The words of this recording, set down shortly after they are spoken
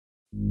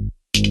Hello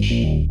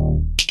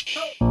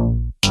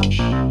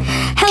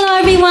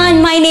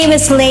everyone, my name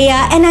is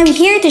Leia and I'm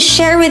here to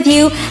share with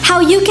you how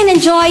you can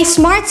enjoy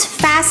Smart's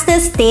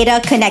fastest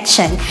data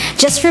connection.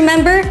 Just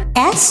remember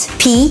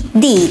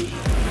SPD.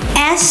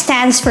 S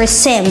stands for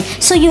SIM,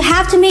 so you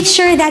have to make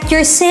sure that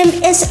your SIM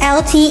is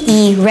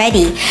LTE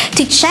ready.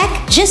 To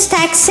check, just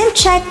text SIM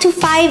check to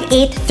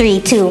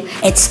 5832.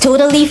 It's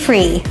totally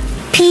free.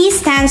 P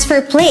stands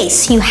for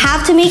place. You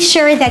have to make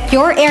sure that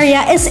your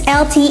area is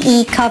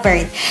LTE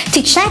covered.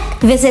 To check,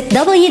 visit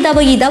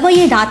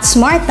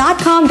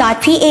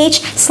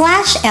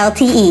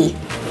www.smart.com.ph/LTE.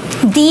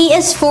 D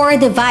is for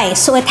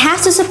device, so it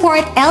has to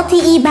support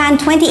LTE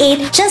band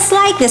 28 just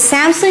like the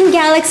Samsung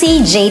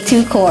Galaxy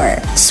J2 Core.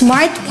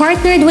 Smart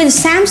partnered with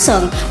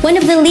Samsung, one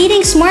of the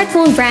leading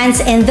smartphone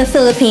brands in the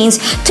Philippines,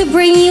 to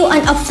bring you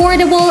an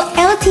affordable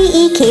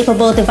LTE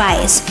capable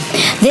device.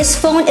 This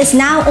phone is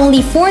now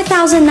only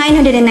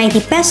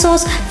 4,990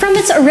 pesos from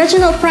its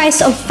original price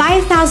of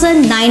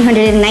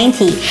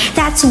 5,990.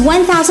 That's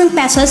 1,000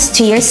 pesos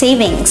to your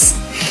savings.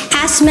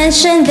 As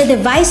mentioned, the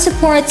device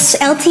supports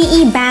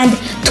LTE band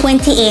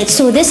 28,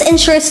 so this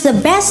ensures the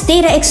best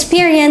data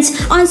experience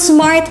on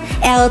Smart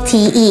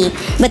LTE.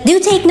 But do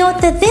take note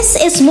that this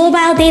is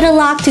mobile data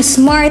lock to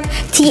Smart,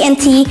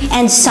 TNT,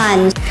 and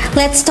Sun.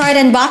 Let's start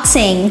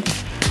unboxing.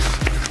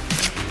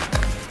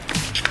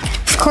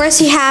 Of course,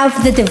 you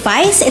have the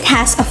device. It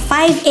has a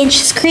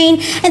 5-inch screen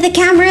and the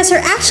cameras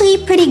are actually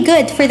pretty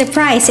good for the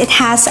price. It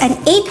has an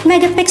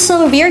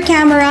 8-megapixel rear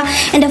camera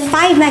and a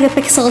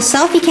 5-megapixel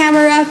selfie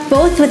camera,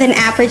 both with an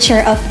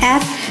aperture of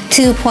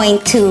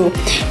f2.2.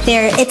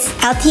 It's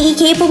LTE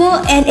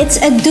capable and it's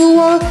a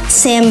dual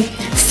SIM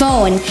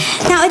phone.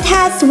 Now it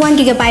has 1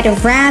 GB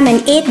of RAM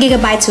and 8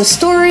 GB of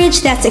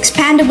storage that's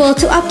expandable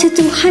to up to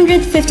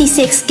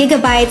 256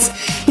 GB.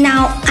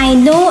 Now I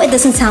know it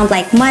doesn't sound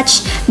like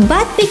much,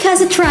 but because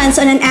it runs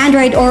on an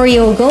Android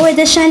Oreo Go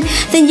edition,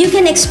 then you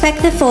can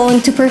expect the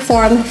phone to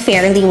perform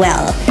fairly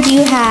well.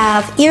 You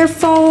have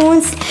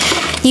earphones,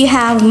 you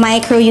have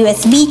micro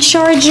USB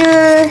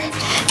charger,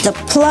 the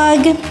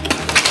plug,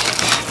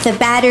 the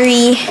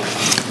battery,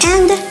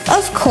 and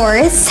of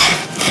course,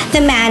 the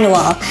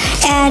manual.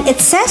 And it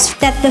says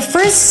that the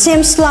first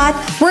SIM slot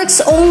works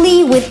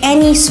only with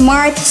any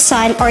Smart,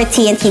 Sun, or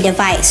TNT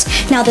device.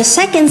 Now the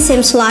second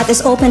SIM slot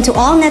is open to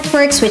all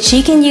networks, which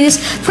you can use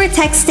for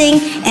texting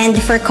and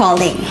for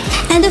calling.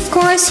 And of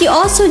course, you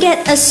also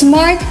get a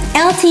Smart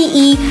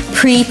LTE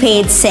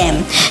prepaid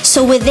SIM.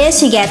 So with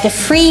this, you get the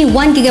free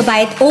 1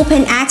 GB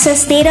open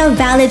access data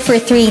valid for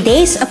 3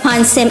 days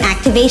upon SIM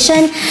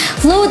activation.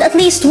 Load at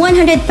least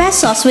 100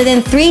 pesos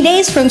within 3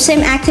 days from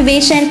SIM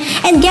activation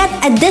and get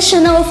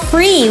additional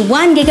free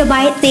 1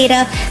 GB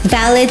data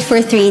valid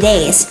for 3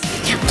 days.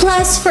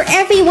 Plus, for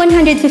every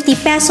 150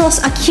 pesos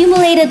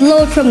accumulated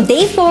load from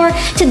day 4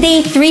 to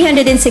day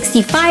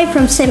 365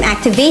 from SIM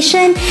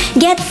activation,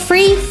 get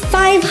free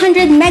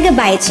 500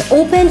 megabytes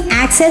open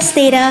access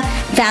data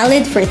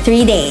valid for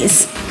 3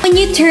 days. When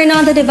you turn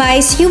on the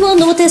device, you will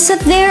notice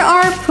that there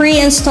are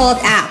pre-installed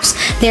apps.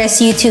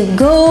 There's YouTube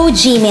Go,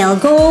 Gmail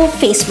Go,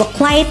 Facebook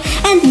Lite,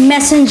 and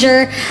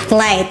Messenger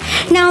Lite.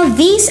 Now,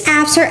 these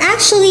apps are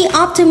actually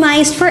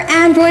optimized for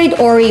Android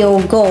Oreo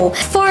Go.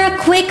 For a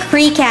quick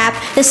recap,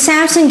 the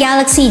Samsung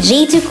Galaxy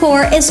J2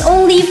 Core is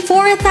only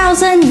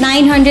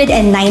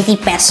 4,990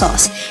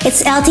 pesos.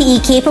 It's LTE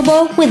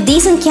capable with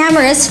decent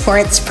cameras for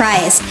its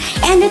price.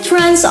 And it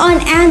runs on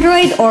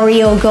Android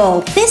Oreo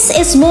Go. This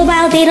is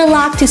mobile data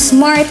lock to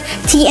Smart,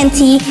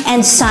 TNT,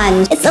 and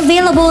Sun. It's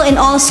available in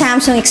all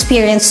Samsung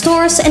Experience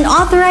stores and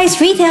authorized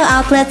retail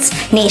outlets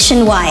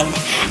nationwide.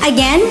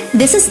 Again,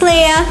 this is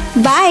Leia.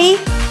 Bye!